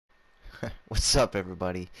What's up,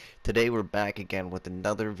 everybody? Today we're back again with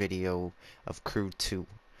another video of Crew 2.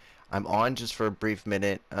 I'm on just for a brief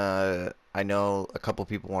minute. I know a couple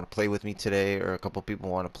people want to play with me today, or a couple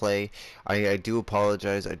people want to play. I do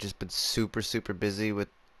apologize. I've just been super busy with,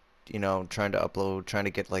 trying to upload, trying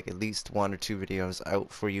to get like at least 1 or 2 videos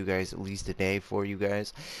out for you guys, at least a day for you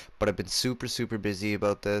guys. But I've been super busy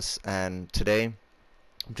about this, and today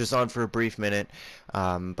I'm just on for a brief minute,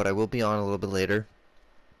 but I will be on a little bit later.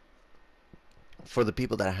 For the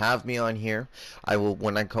people that have me on here, I will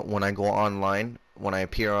when I go online, when I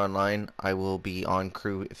appear online, I will be on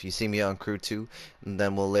crew. If you see me on crew 2,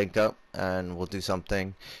 then we'll link up and we'll do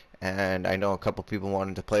something. And I know a couple people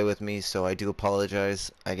wanted to play with me, so I do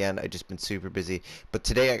apologize. Again, I just been super busy. But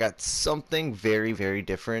today I got something very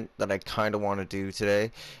different that I kind of want to do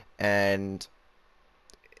today, and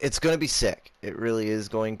it's gonna be sick. It really is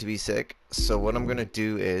going to be sick. So what I'm gonna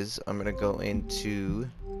do is I'm gonna go into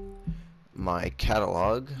my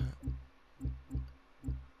catalog.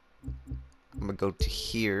 I'm gonna go to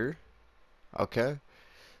here. Okay,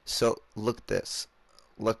 so look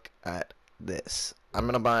at this. I'm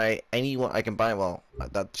gonna buy any one I can buy. Well,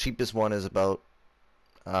 the cheapest one is about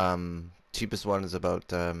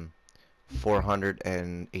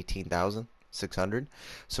 418,600.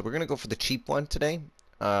 So we're gonna go for the cheap one today.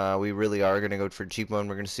 We really are gonna go for the cheap one.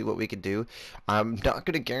 We're gonna see what we can do. I'm not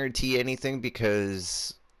gonna guarantee anything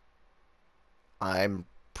because I'm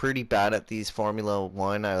pretty bad at these Formula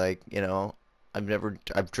One. I've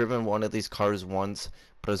driven one of these cars once,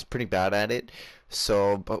 but I was pretty bad at it.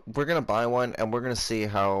 So, but we're gonna buy one and we're gonna see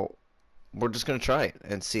how, we're just gonna try it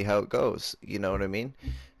and see how it goes. You know what I mean?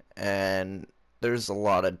 And there's a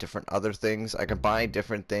lot of different other things. I can buy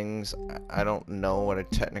different things. I don't know what I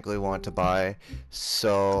technically want to buy.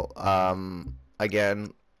 So,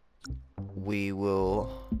 again, we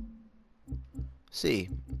will see.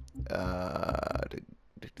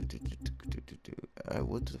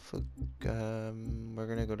 What the fuck? We're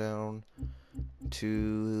gonna go down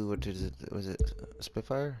to, what is it? Was it a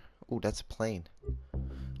Spitfire? Oh, that's a plane.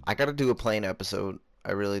 I gotta do a plane episode.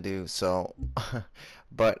 I really do. So,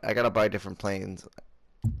 but I gotta buy different planes.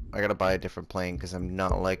 I gotta buy a different plane because I'm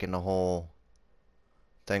not liking the whole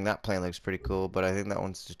thing. That plane looks pretty cool, but I think that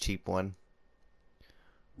one's the cheap one.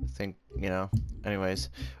 I think, anyways.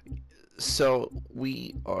 So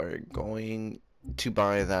we are going to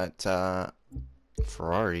buy that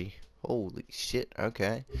Ferrari. Holy shit,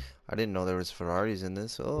 okay. I didn't know there was Ferraris in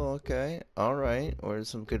this. Oh, okay. Alright. Where's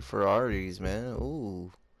some good Ferraris, man?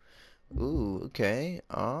 Ooh. Ooh, okay.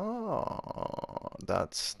 Oh,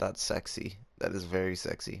 that's sexy. That is very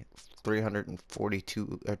sexy.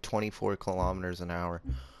 342 or 24 kilometers an hour.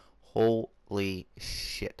 Holy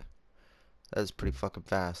shit. That is pretty fucking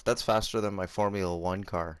fast. That's faster than my Formula 1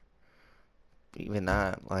 car. Even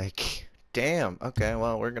that, like, damn. Okay,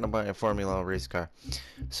 well, we're gonna buy a Formula race car.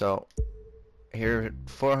 So here,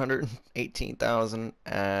 418,000,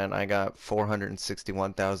 and I got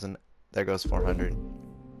 461,000. There goes 400.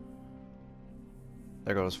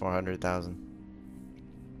 There goes 400,000.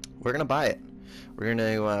 We're gonna buy it.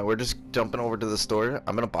 We're just jumping over to the store.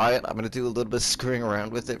 I'm gonna buy it. I'm gonna do a little bit of screwing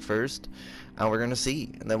around with it first, and we're gonna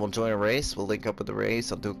see. And then we'll join a race. We'll link up with the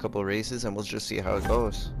race. I'll do a couple of races, and we'll just see how it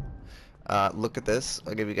goes. Look at this.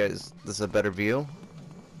 I'll give you guys this is a better view.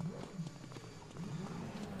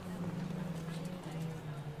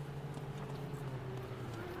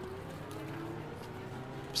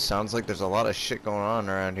 Sounds like there's a lot of shit going on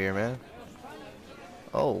around here, man.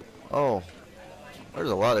 Oh,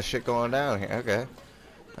 there's a lot of shit going down here. Okay.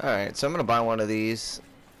 Alright, so I'm gonna buy one of these.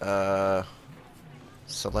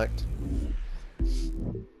 Select.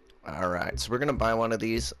 Alright, so we're gonna buy one of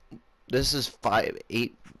these. This is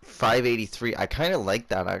 583. I kind of like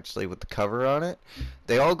that actually with the cover on it.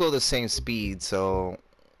 They all go the same speed, so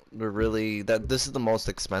this is the most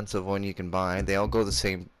expensive one you can buy. They all go the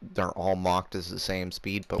same. They're all mocked as the same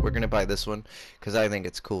speed, but we're gonna buy this one because I think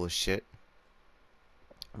it's cool as shit.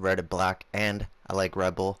 Red and black, and I like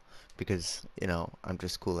Red Bull because I'm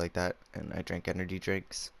just cool like that, and I drink energy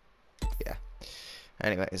drinks. Yeah.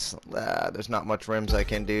 Anyways, there's not much rims I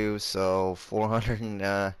can do, so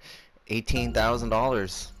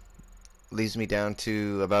 $418,000 leaves me down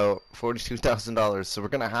to about $42,000. So we're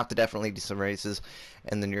gonna have to definitely do some races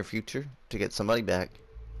in the near future to get some money back.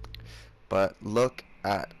 But look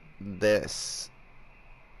at this.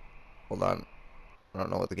 Hold on. I don't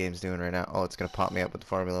know what the game's doing right now. Oh, it's gonna pop me up with the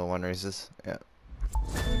Formula 1 races. Yeah.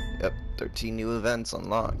 Yep. 13 new events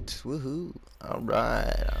unlocked. Woohoo.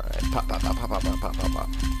 Alright. Pop.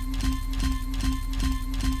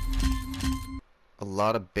 A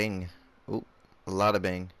lot of Bing. Ooh. A lot of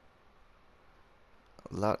Bing.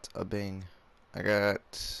 Lot of bing. I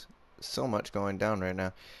got so much going down right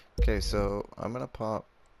now. Okay, so I'm gonna pop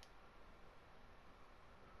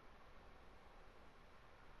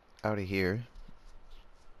out of here.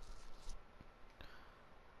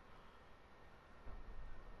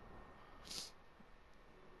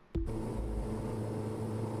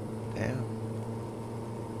 Damn.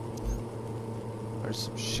 There's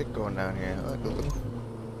some shit going down here. Look, look, look.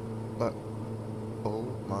 Look. Oh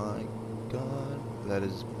my god. That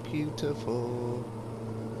is beautiful.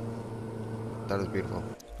 That is beautiful.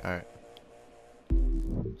 Alright.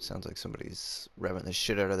 Sounds like somebody's revving the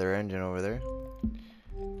shit out of their engine over there.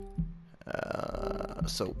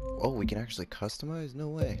 Oh, we can actually customize? No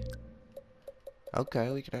way.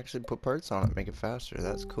 Okay, we can actually put parts on it, make it faster.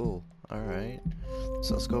 That's cool. Alright.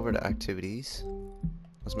 So let's go over to activities.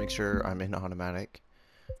 Let's make sure I'm in automatic.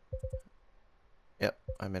 Yep,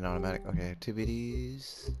 I'm in automatic. Okay,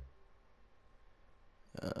 activities.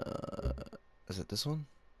 Is it this one?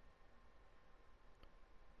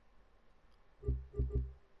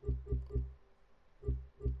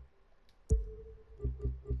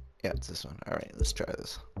 Yeah, it's this one. Alright, let's try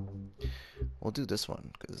this. We'll do this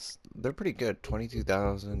one, because they're pretty good.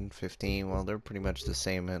 22,000, 15, well, they're pretty much the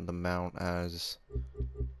same in the amount as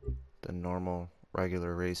the normal,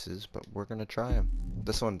 regular races, but we're gonna try them.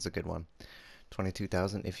 This one's a good one.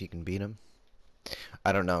 22,000, if you can beat them.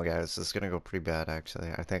 I don't know, guys. This is gonna go pretty bad,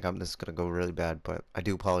 actually. I think this is gonna go really bad, but I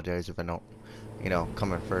do apologize if I don't,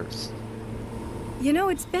 come in first. You know,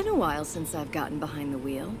 it's been a while since I've gotten behind the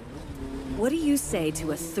wheel. What do you say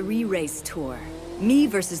to a 3-race tour? Me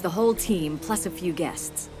versus the whole team, plus a few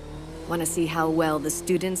guests. Want to see how well the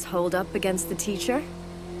students hold up against the teacher?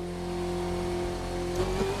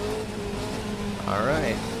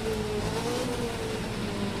 Alright.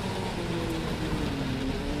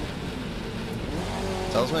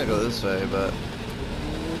 Tells me to go this way, but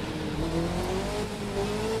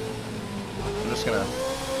I'm just gonna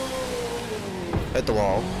hit the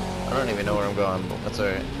wall. I don't even know where I'm going, but that's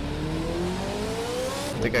alright.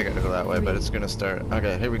 I think I gotta go that way, but it's gonna start.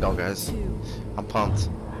 Okay, here we go, guys. I'm pumped.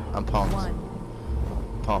 I'm pumped.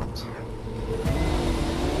 Pumped.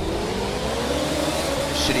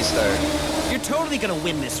 Shitty start. You're totally gonna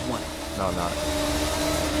win this one. No, I'm not.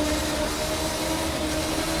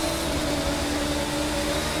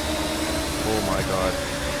 Oh my god.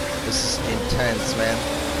 This is intense, man.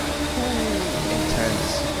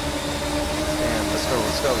 Intense. Damn, let's go,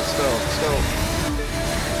 let's go, let's go, let's go.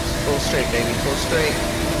 Go straight, baby, go straight.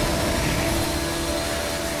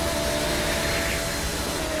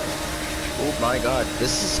 Oh my god,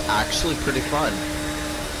 this is actually pretty fun.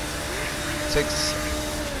 It takes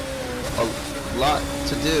a lot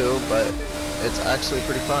to do, but it's actually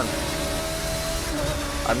pretty fun.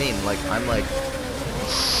 I mean, like, I'm like,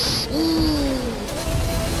 ooh,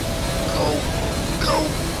 go.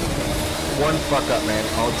 One fuck up, man.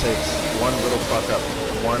 All it takes, one little fuck up.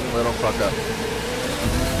 One little fuck up.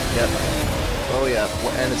 Yep. Oh yeah,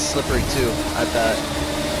 and it's slippery too at that.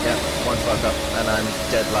 Yep, one fuck up, and I'm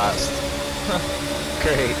dead last.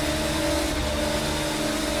 Great.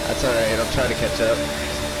 That's alright, I'll try to catch up.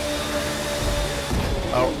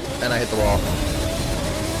 Oh, and I hit the wall.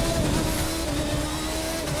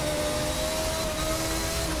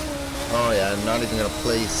 Oh yeah, I'm not even gonna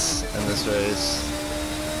place in this race.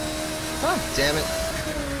 Ah, damn it.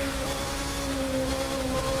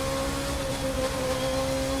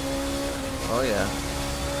 Oh yeah.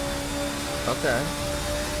 Okay.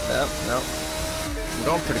 Yep, nope. I'm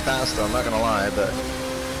going pretty fast though, I'm not gonna lie, but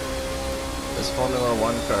this Formula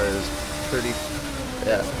 1 car is pretty,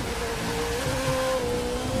 yeah.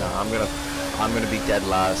 No, I'm gonna be dead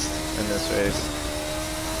last in this race.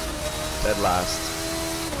 Dead last.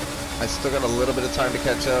 I still got a little bit of time to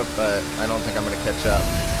catch up, but I don't think I'm gonna catch up.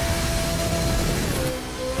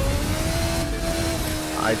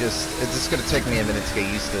 It's just gonna take me a minute to get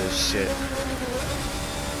used to this shit.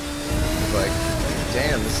 It's like,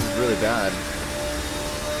 damn, this is really bad.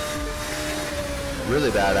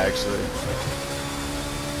 Really bad, actually.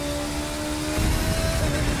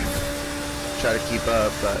 Try to keep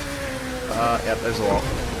up, but, yep, there's a wall.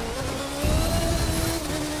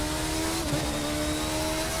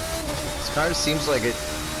 This car seems like it,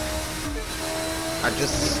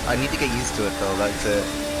 I need to get used to it though, that's it,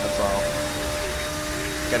 that's all.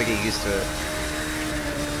 Gotta get used to it.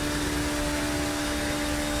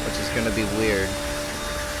 Which is gonna be weird.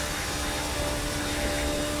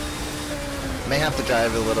 May have to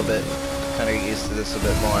drive a little bit, kind of get used to this a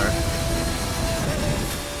bit more.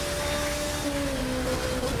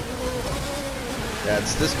 Yeah,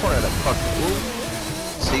 it's this corner that fuck. Ooh.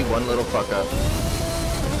 See, one little fuck up.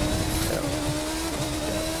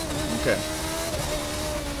 Okay.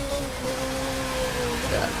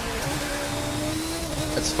 Yeah.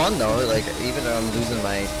 It's fun though, like, even though I'm losing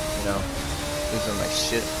my, you know, losing my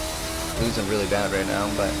shit. Losing really bad right now,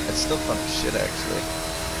 but it's still fun as shit actually.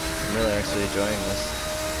 I'm really actually enjoying this.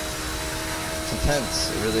 It's intense,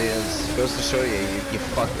 it really is. It goes to show you, you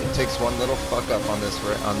fuck, it takes one little fuck up on this,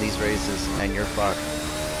 on these races, and you're fucked.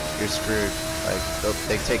 You're screwed. Like,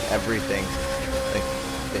 they take everything. Like,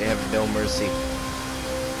 they have no mercy.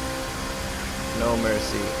 No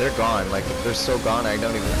mercy. They're gone. Like, they're so gone. I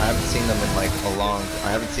haven't seen them in like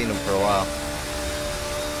I haven't seen them for a while.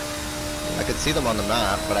 I could see them on the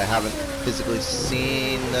map, but I haven't physically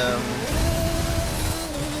seen them.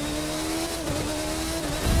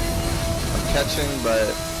 I'm catching, but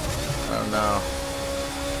I don't know.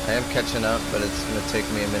 I am catching up, but it's gonna take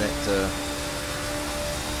me a minute to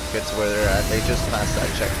get to where they're at. They just passed that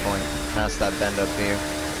checkpoint, past that bend up here.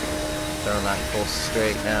 They're on that full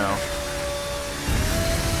straight now.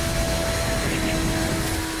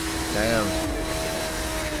 Damn.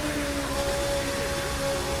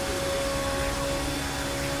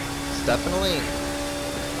 It's definitely...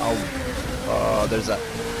 Oh, there's that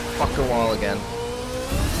fucking wall again.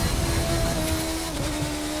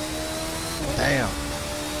 Damn.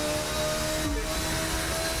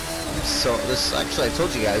 So, this... Actually, I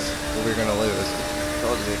told you guys we were gonna lose. I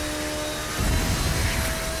told you.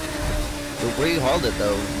 We hauled it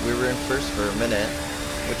though. We were in first for a minute,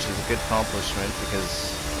 which is a good accomplishment because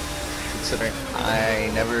considering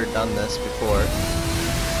I never done this before.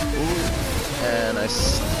 Ooh, and I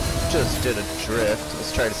just did a drift.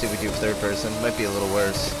 Let's try to see if we do third person. Might be a little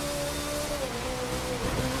worse.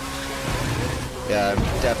 Yeah,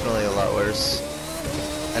 definitely a lot worse.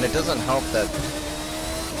 And it doesn't help that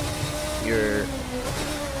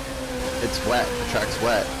it's wet. The track's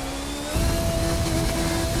wet.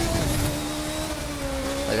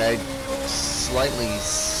 Like, I slightly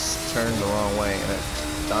turned the wrong way and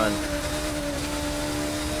it's done.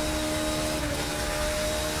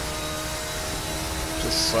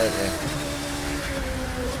 Just slightly.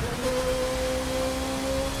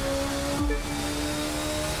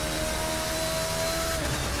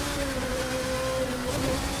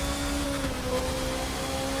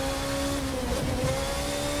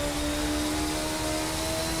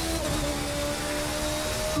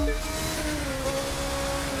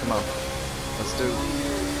 Come on, let's do.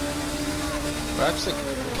 We're actually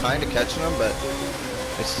kind of catching them, but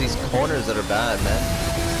it's these corners that are bad, man.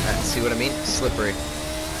 See what I mean? Slippery.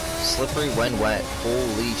 Slippery when wet.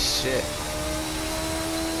 Holy shit.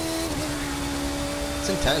 It's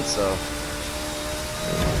intense, though.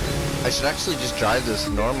 I should actually just drive this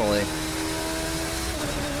normally.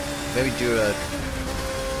 Maybe do a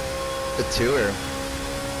tour.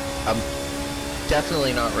 I'm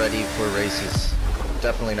definitely not ready for races.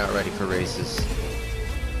 Definitely not ready for races.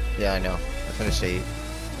 Yeah, I know. I finished 8.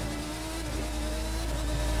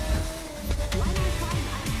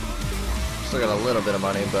 Still got a little bit of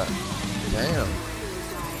money, but damn.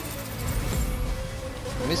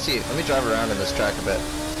 Let me see. Let me drive around in this track a bit.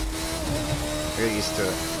 I get used to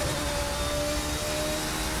it.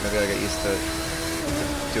 Maybe I'll get used to it.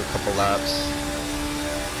 Do a couple laps.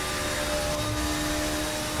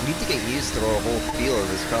 I need to get used to the whole feel of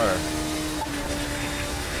this car.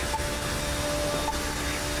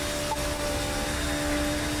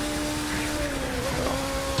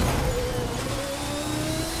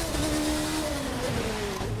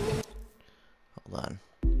 Hold on.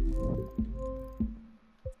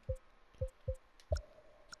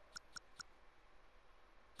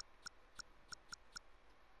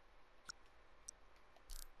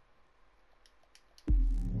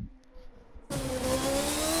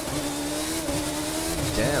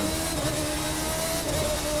 Damn.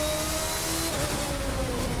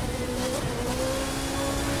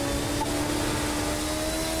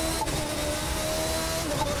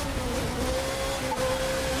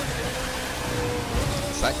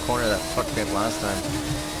 It's that corner that fucked me up last time.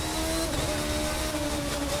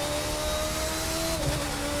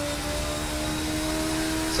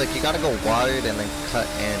 It's like you gotta go wide and then cut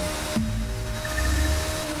in.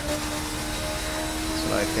 That's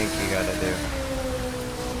what I think you gotta do.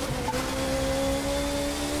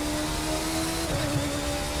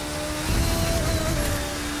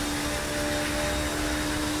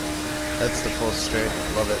 That's the full straight.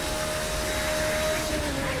 Love it.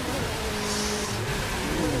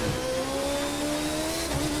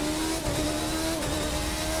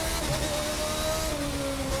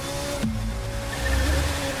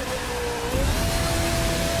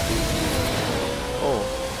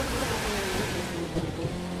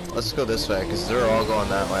 let's go this way because they're all going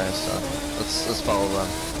that way. So let's follow them.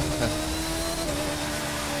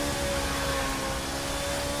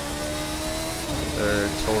 They're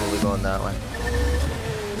totally going that way.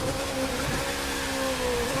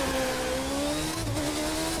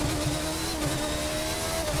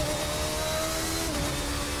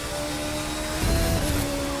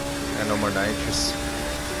 And no more nitrous.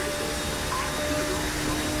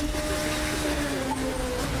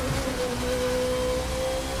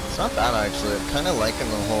 It's not bad actually. I'm kind of liking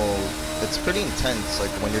the whole. It's pretty intense.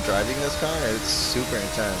 Like when you're driving this car, it's super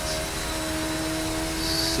intense.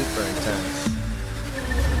 Super intense.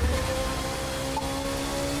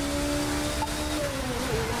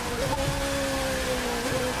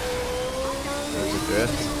 There's a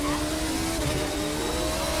drift.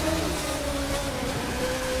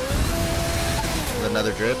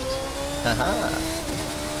 Another drift. Haha.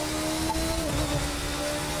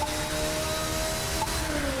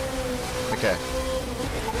 Okay.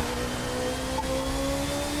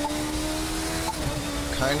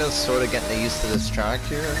 Kind of sort of getting used to this track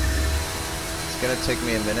here. It's gonna take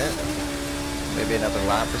me a minute. Maybe another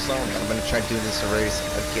lap or so. I'm gonna try doing this race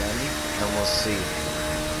again and we'll see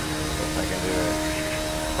if I can do it.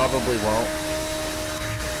 Probably won't.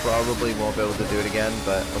 Probably won't be able to do it again,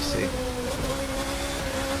 but we'll see.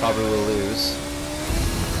 Probably will lose.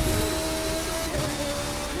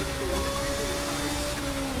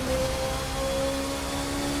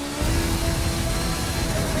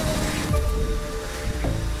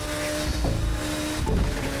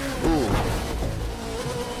 Ooh.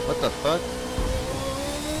 What the fuck?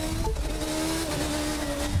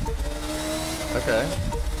 Okay.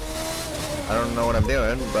 I don't know what I'm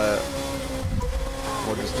doing, but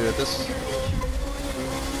we'll just do it this.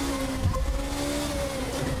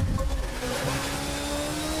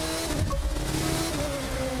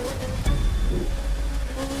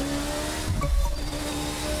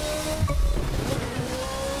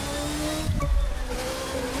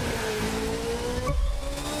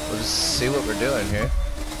 See what we're doing here.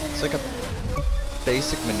 It's like a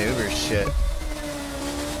basic maneuver shit.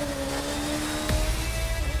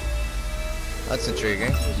 That's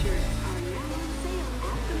intriguing.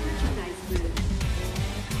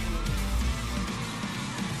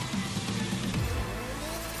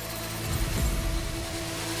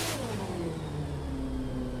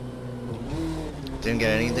 Didn't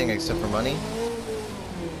get anything except for money.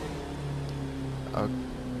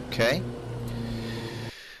 Okay.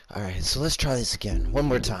 Alright, so let's try this again. One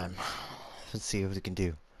more time. Let's see what we can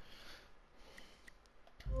do.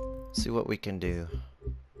 See what we can do.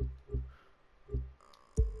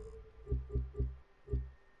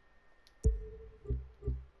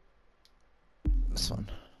 This one.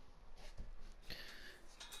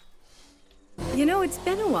 You know, it's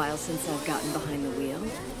been a while since I've gotten behind the wheel.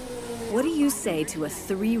 What do you say to a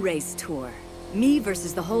 3-race tour? Me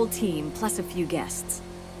versus the whole team, plus a few guests.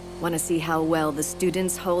 Want to see how well the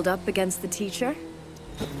students hold up against the teacher?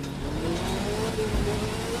 I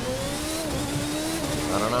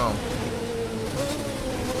don't know.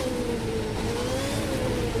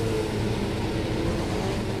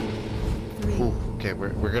 Ooh, okay,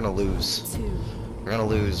 we're gonna lose. We're gonna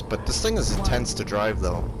lose, but this thing is intense to drive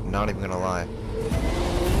though. Not even gonna lie.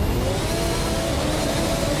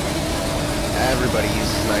 Everybody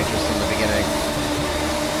uses nitrous in the beginning.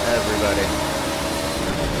 Everybody.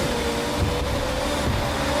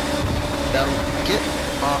 Now get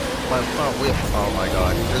off my front wheel. Oh my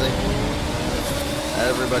god, really?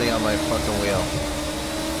 Everybody on my fucking wheel.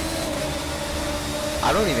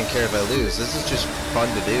 I don't even care if I lose. This is just fun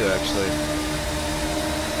to do, actually.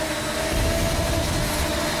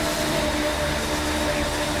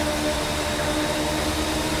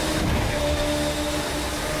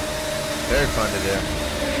 Very fun to do.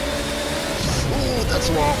 Ooh, that's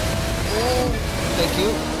a wall. Ooh, thank you,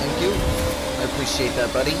 thank you. I appreciate that,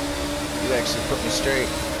 buddy. You actually put me straight.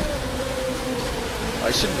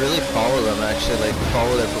 I should really follow them, actually, like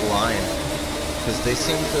follow their line. Because they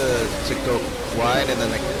seem to go wide and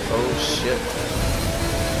then like, oh shit.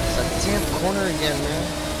 It's that damn corner again, man.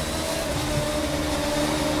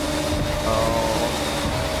 Oh.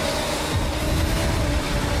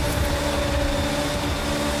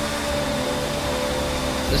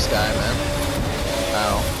 This guy, man.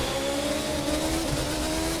 Ow.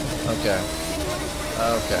 Okay.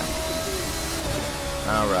 Okay.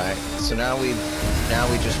 Alright. So now we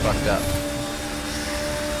just fucked up.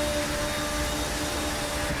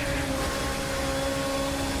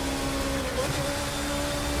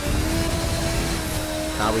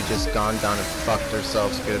 Now we just gone down and fucked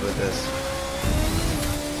ourselves good with this.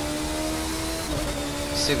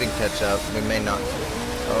 See if we can catch up. We may not.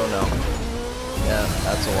 Oh no. Yeah,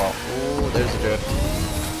 that's a wall. Ooh, there's a drift.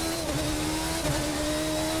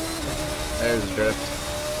 There's a drift.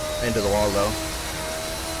 Into the wall though.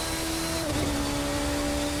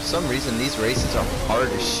 For some reason these races are hard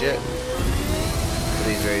as shit. For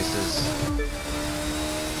these races.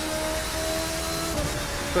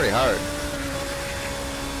 Pretty hard.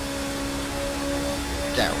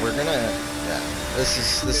 Yeah, we're gonna. Yeah, this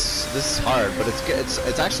is hard, but it's good.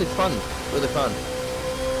 It's actually fun, really fun.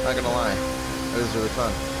 Not gonna lie, it was really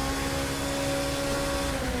fun.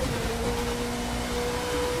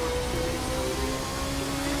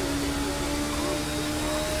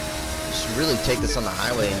 You should really take this on the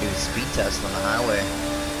highway and do a speed test on the highway.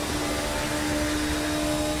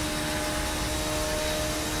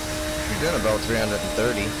 You're doing about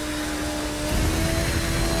 330.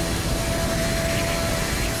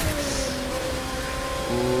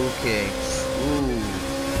 Okay. Ooh.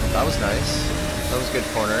 That was nice. That was good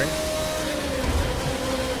cornering.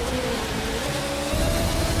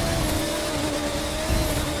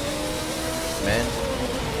 Man.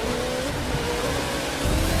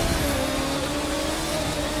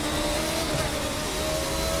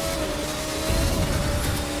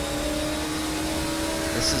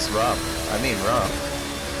 This is rough. I mean rough.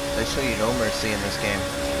 They show you no mercy in this game,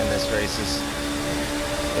 in this races.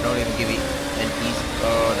 They don't even give you an easy,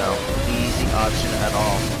 oh no, easy option at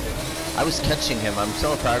all. I was catching him. I'm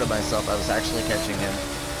so proud of myself. I was actually catching him.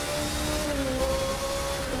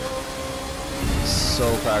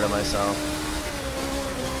 So proud of myself.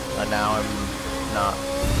 And now I'm not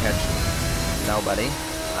catching nobody.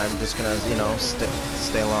 I'm just gonna, you know,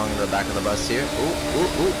 stay along the back of the bus here. Ooh,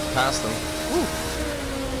 ooh, ooh, past them. Ooh.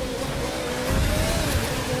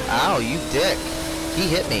 Ow, you dick. He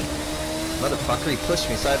hit me. Motherfucker, he pushed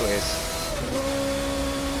me sideways.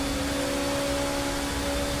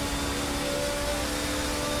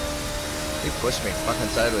 He pushed me fucking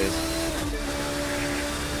sideways.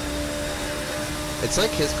 It's like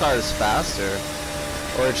his car is faster,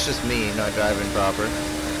 or it's just me not driving proper.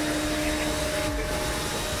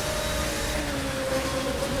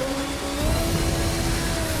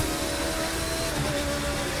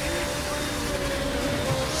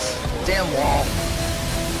 Damn wall.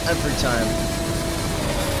 Every time.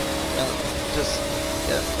 Just,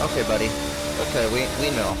 yeah, okay buddy. Okay, we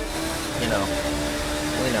know. You know.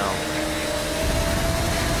 We know.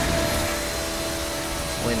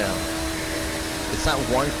 We know. It's that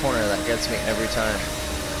one corner that gets me every time.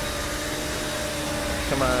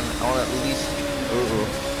 Come on, I want to at least... Ooh.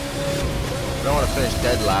 I don't want to finish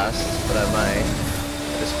dead last, but I might.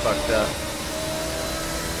 Just fucked up.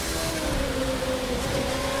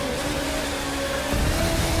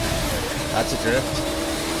 That's a drift.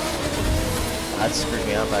 That screwed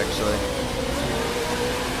me up, actually.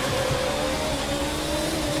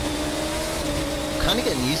 I'm kind of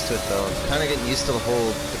getting used to it, though. I'm kind of getting used to the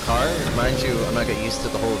car. Mind you, I'm not getting used to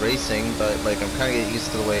the whole racing, but like I'm kind of getting used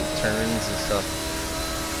to the way it turns and stuff.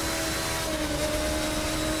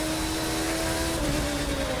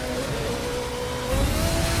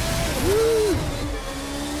 Woo!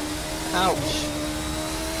 Ouch.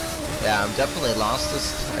 Yeah, I'm definitely lost this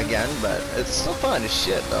again, but it's still fun as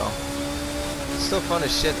shit, though. It's still fun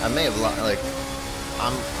as shit. I may have like,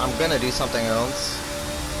 I'm gonna do something else,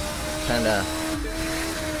 kind of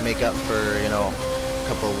make up for, you know, a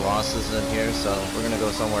couple losses in here. So we're gonna go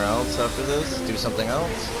somewhere else after this, do something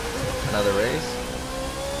else, another race.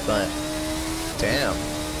 But damn.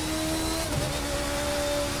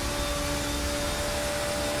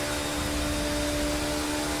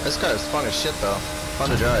 This car is fun as shit, though. Fun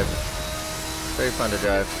to drive. Very fun to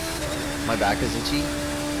drive. My back is itchy.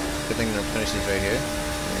 Good thing the finish is right here.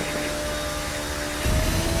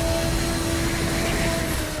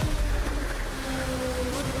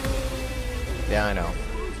 Yeah, I know.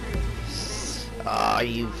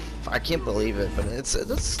 I can't believe it, but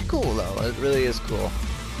it's cool though. It really is cool.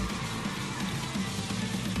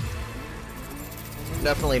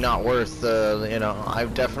 Definitely not worth you know, I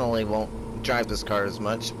definitely won't drive this car as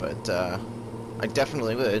much, but I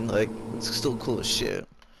definitely would. Like, it's still cool as shit.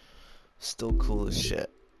 Still cool as shit.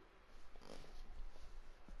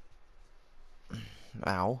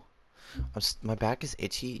 Ow. My back is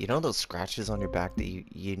itchy. You know those scratches on your back that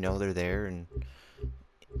you know they're there, and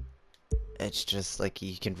it's just like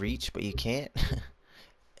you can reach but you can't.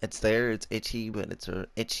 It's there, it's itchy, but it's an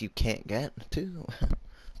itch you can't get to.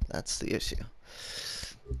 That's the issue.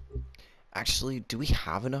 Actually, do we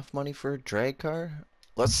have enough money for a drag car?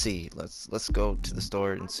 Let's see. Let's go to the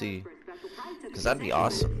store and see, because that'd be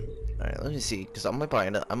awesome. All right, let me see, because I'm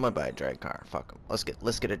gonna buy a drag car. Fuck 'em. Let's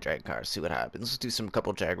get a drag car. See what happens. Let's do some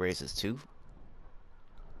couple drag races too.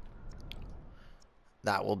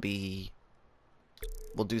 that will be,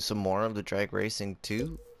 we'll do some more of the drag racing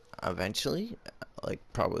too, eventually. Like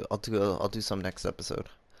probably I'll do some next episode.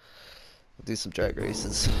 We'll do some drag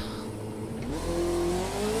races.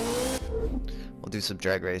 We'll do some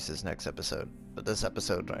drag races next episode. But this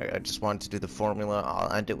episode, I just wanted to do the formula.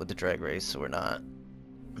 I'll end it with the drag race, so we're not.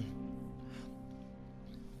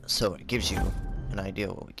 So it gives you an idea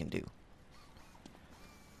what we can do.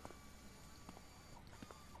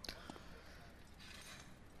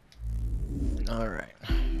 Alright.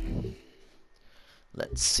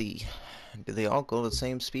 Let's see. Do they all go the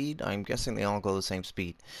same speed? I'm guessing they all go the same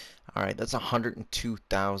speed. Alright, that's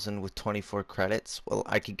 102,000 with 24 credits. Well,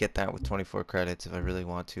 I could get that with 24 credits if I really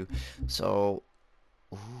want to. So,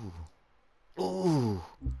 ooh. Ooh.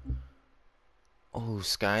 Oh,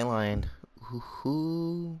 Skyline.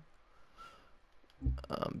 Ooh.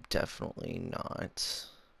 Definitely not.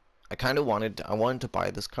 I wanted to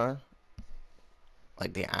buy this car.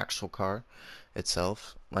 Like the actual car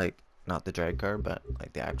itself. Like, not the drag car, but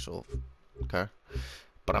like the actual car.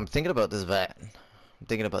 But I'm thinking about this vet. I'm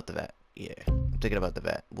thinking about the vet. Yeah, I'm thinking about the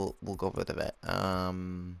vet. We'll go with the vet.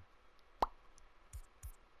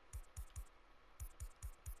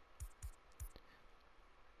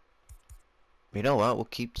 You know what? We'll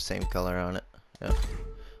keep the same color on it. Yeah.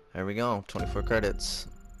 There we go. 24 credits.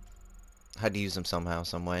 Had to use them somehow,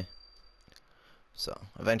 some way. So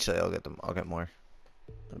eventually I'll get them. I'll get more.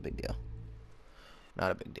 Not a big deal.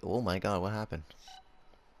 Not a big deal. Oh my god, what happened?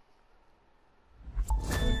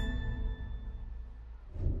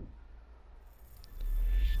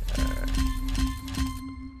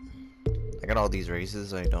 I got all these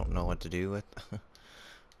races I don't know what to do with.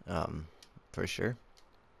 For sure.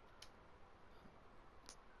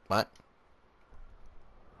 But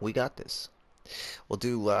we got this. We'll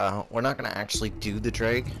do, we're not gonna actually do the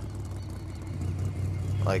drag.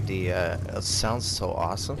 Like the, it sounds so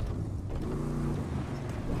awesome.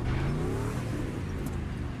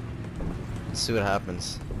 Let's see what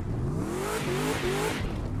happens.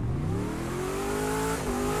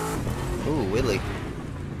 Ooh, Willy.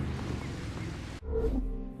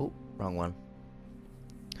 Oh, wrong one.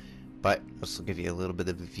 But this will give you a little bit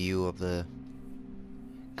of a view of the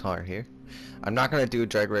car here. I'm not gonna do a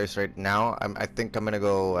drag race right now. I think I'm gonna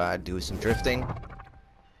go do some drifting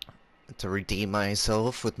to redeem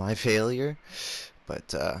myself with my failure.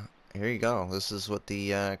 But here you go. This is what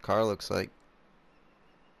the car looks like.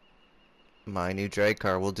 My new drag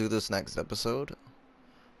car. We'll do this next episode.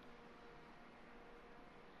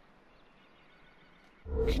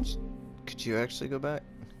 Could you actually go back?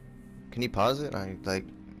 Can you pause it? Can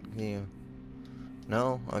you?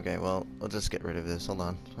 No? Okay, well, we'll just get rid of this. Hold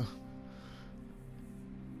on.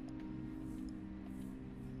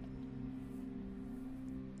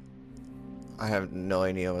 I have no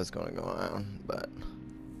idea what's going to go on, but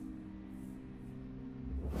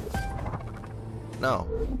no,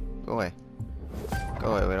 go away.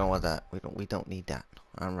 Go away. We don't want that. We don't need that.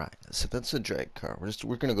 All right. So that's a drag car.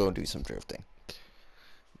 We're gonna go and do some drifting,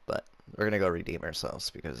 but we're gonna go redeem ourselves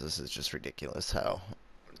because this is just ridiculous. How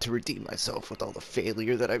to redeem myself with all the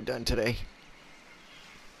failure that I've done today.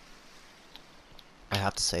 I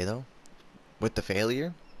have to say though, with the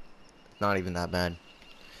failure, not even that bad.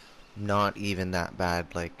 Not even that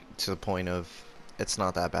bad, like to the point of it's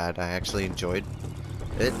not that bad. I actually enjoyed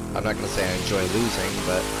it. I'm not gonna say I enjoy losing,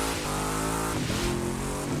 but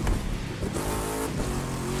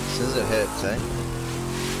this is a hit, eh?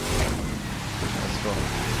 Let's go.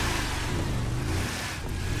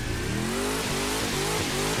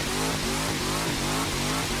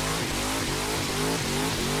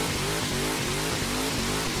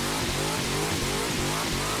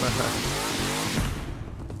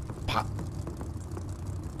 Pop.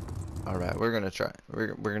 Alright, we're gonna try.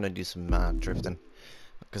 We're gonna do some drifting.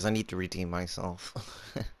 Because I need to redeem myself.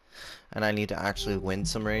 And I need to actually win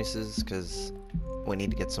some races, because we need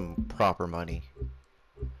to get some proper money.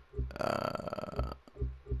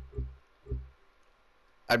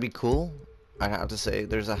 I'd be cool. I have to say,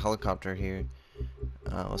 there's a helicopter here.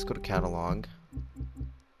 Let's go to catalog.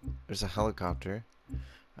 There's a helicopter.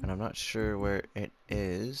 And I'm not sure where it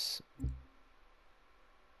is.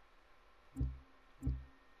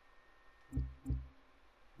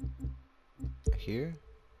 Here?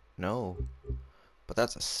 No. But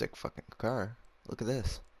that's a sick fucking car. Look at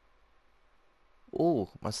this. Ooh,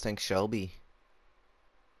 Mustang Shelby.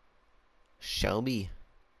 Shelby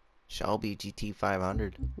GT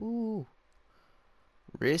 500. Ooh.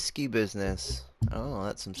 Risky business. Oh,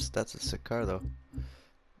 that's a sick car though.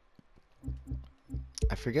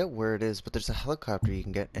 I forget where it is, but there's a helicopter you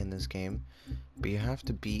can get in this game. But you have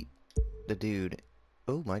to beat the dude.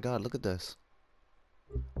 Oh my god, look at this.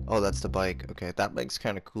 Oh, that's the bike. Okay, that bike's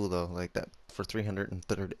kind of cool though. Like that for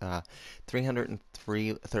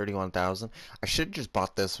 331,000. I should have just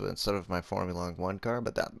bought this one instead of my Formula One car,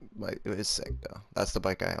 but that bike it is sick though. That's the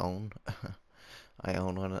bike I own. I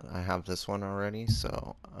own one. I have this one already.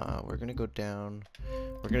 So we're gonna go down.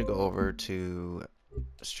 We're gonna go over to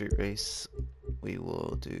street race. We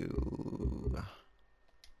will do.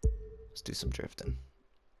 Let's do some drifting.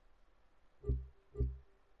 Do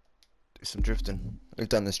some drifting. We've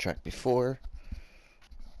done this track before,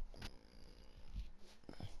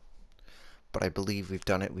 but I believe we've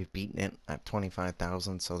done it. We've beaten it at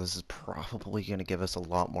 25,000, so this is probably going to give us a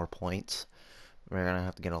lot more points. We're going to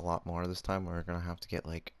have to get a lot more this time. We're going to have to get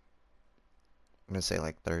like, I'm going to say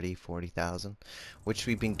like 30, 40,000, which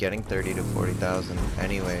we've been getting 30 to 40,000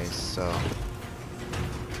 anyways, so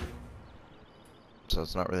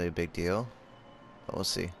it's not really a big deal, but we'll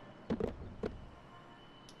see.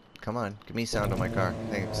 Come on, give me sound on my car.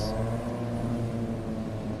 Thanks.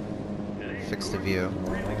 Fix the view.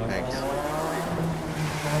 Thanks.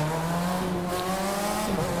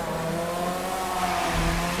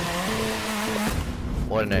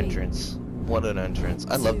 What an entrance. What an entrance.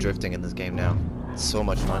 I love drifting in this game now. It's so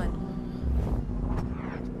much fun.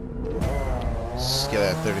 Just get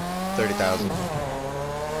at 30,000.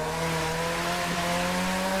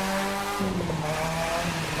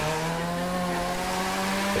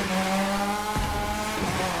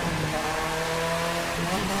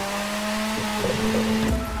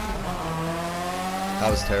 That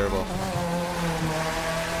was terrible.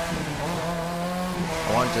 I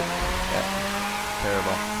wanted to... Yeah.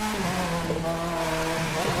 Terrible.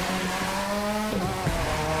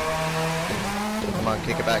 Come on,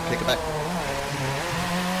 kick it back, kick it back.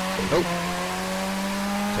 Nope.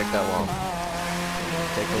 Take that wall.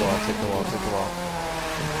 Take the wall, take the wall, take the wall.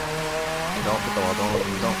 Don't hit the wall, don't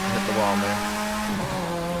hit the wall, man.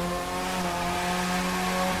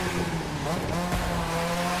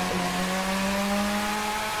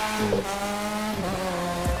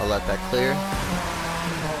 I'll let that clear.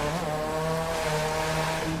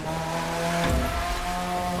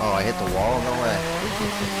 Oh, I hit the wall? No way.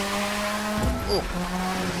 Oh.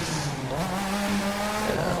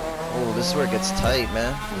 Yeah. Oh, this is where it gets tight,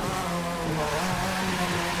 man.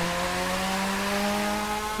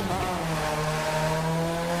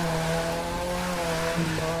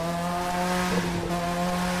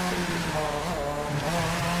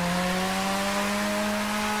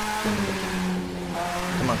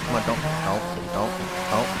 Come on, don't.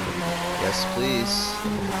 Yes, please.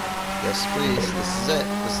 Yes, please. This is it.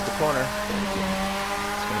 This is the corner.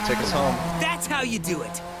 It's gonna take us home. That's how you do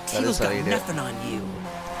it. That is how you do it. Nothing on you.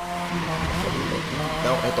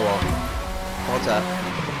 No, hit the wall. Wall tap.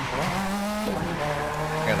 I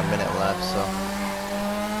got a minute left, so.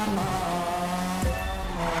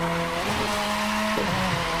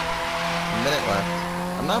 A minute left.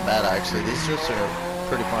 I'm not bad actually. These drifts are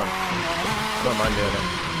pretty fun. I don't mind doing it.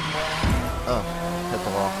 Oh, hit the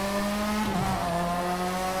wall.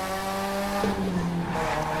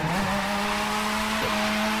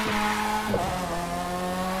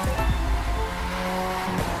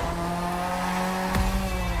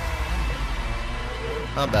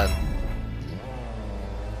 Not bad.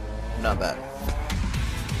 Not bad.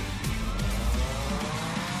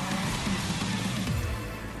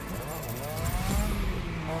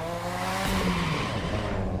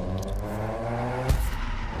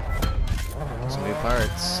 Some new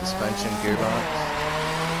parts, suspension, gearbox.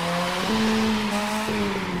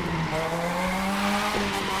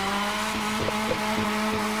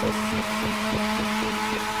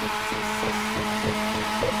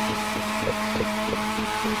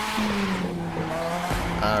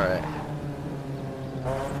 Alright.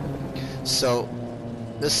 So,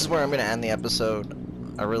 this is where I'm going to end the episode.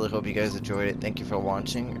 I really hope you guys enjoyed it. Thank you for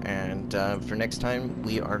watching, and for next time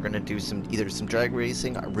we are going to do either some drag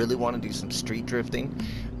racing. I really want to do some street drifting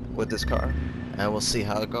with this car, and we'll see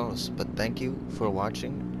how it goes. But thank you for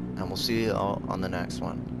watching, and we'll see you all on the next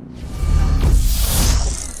one.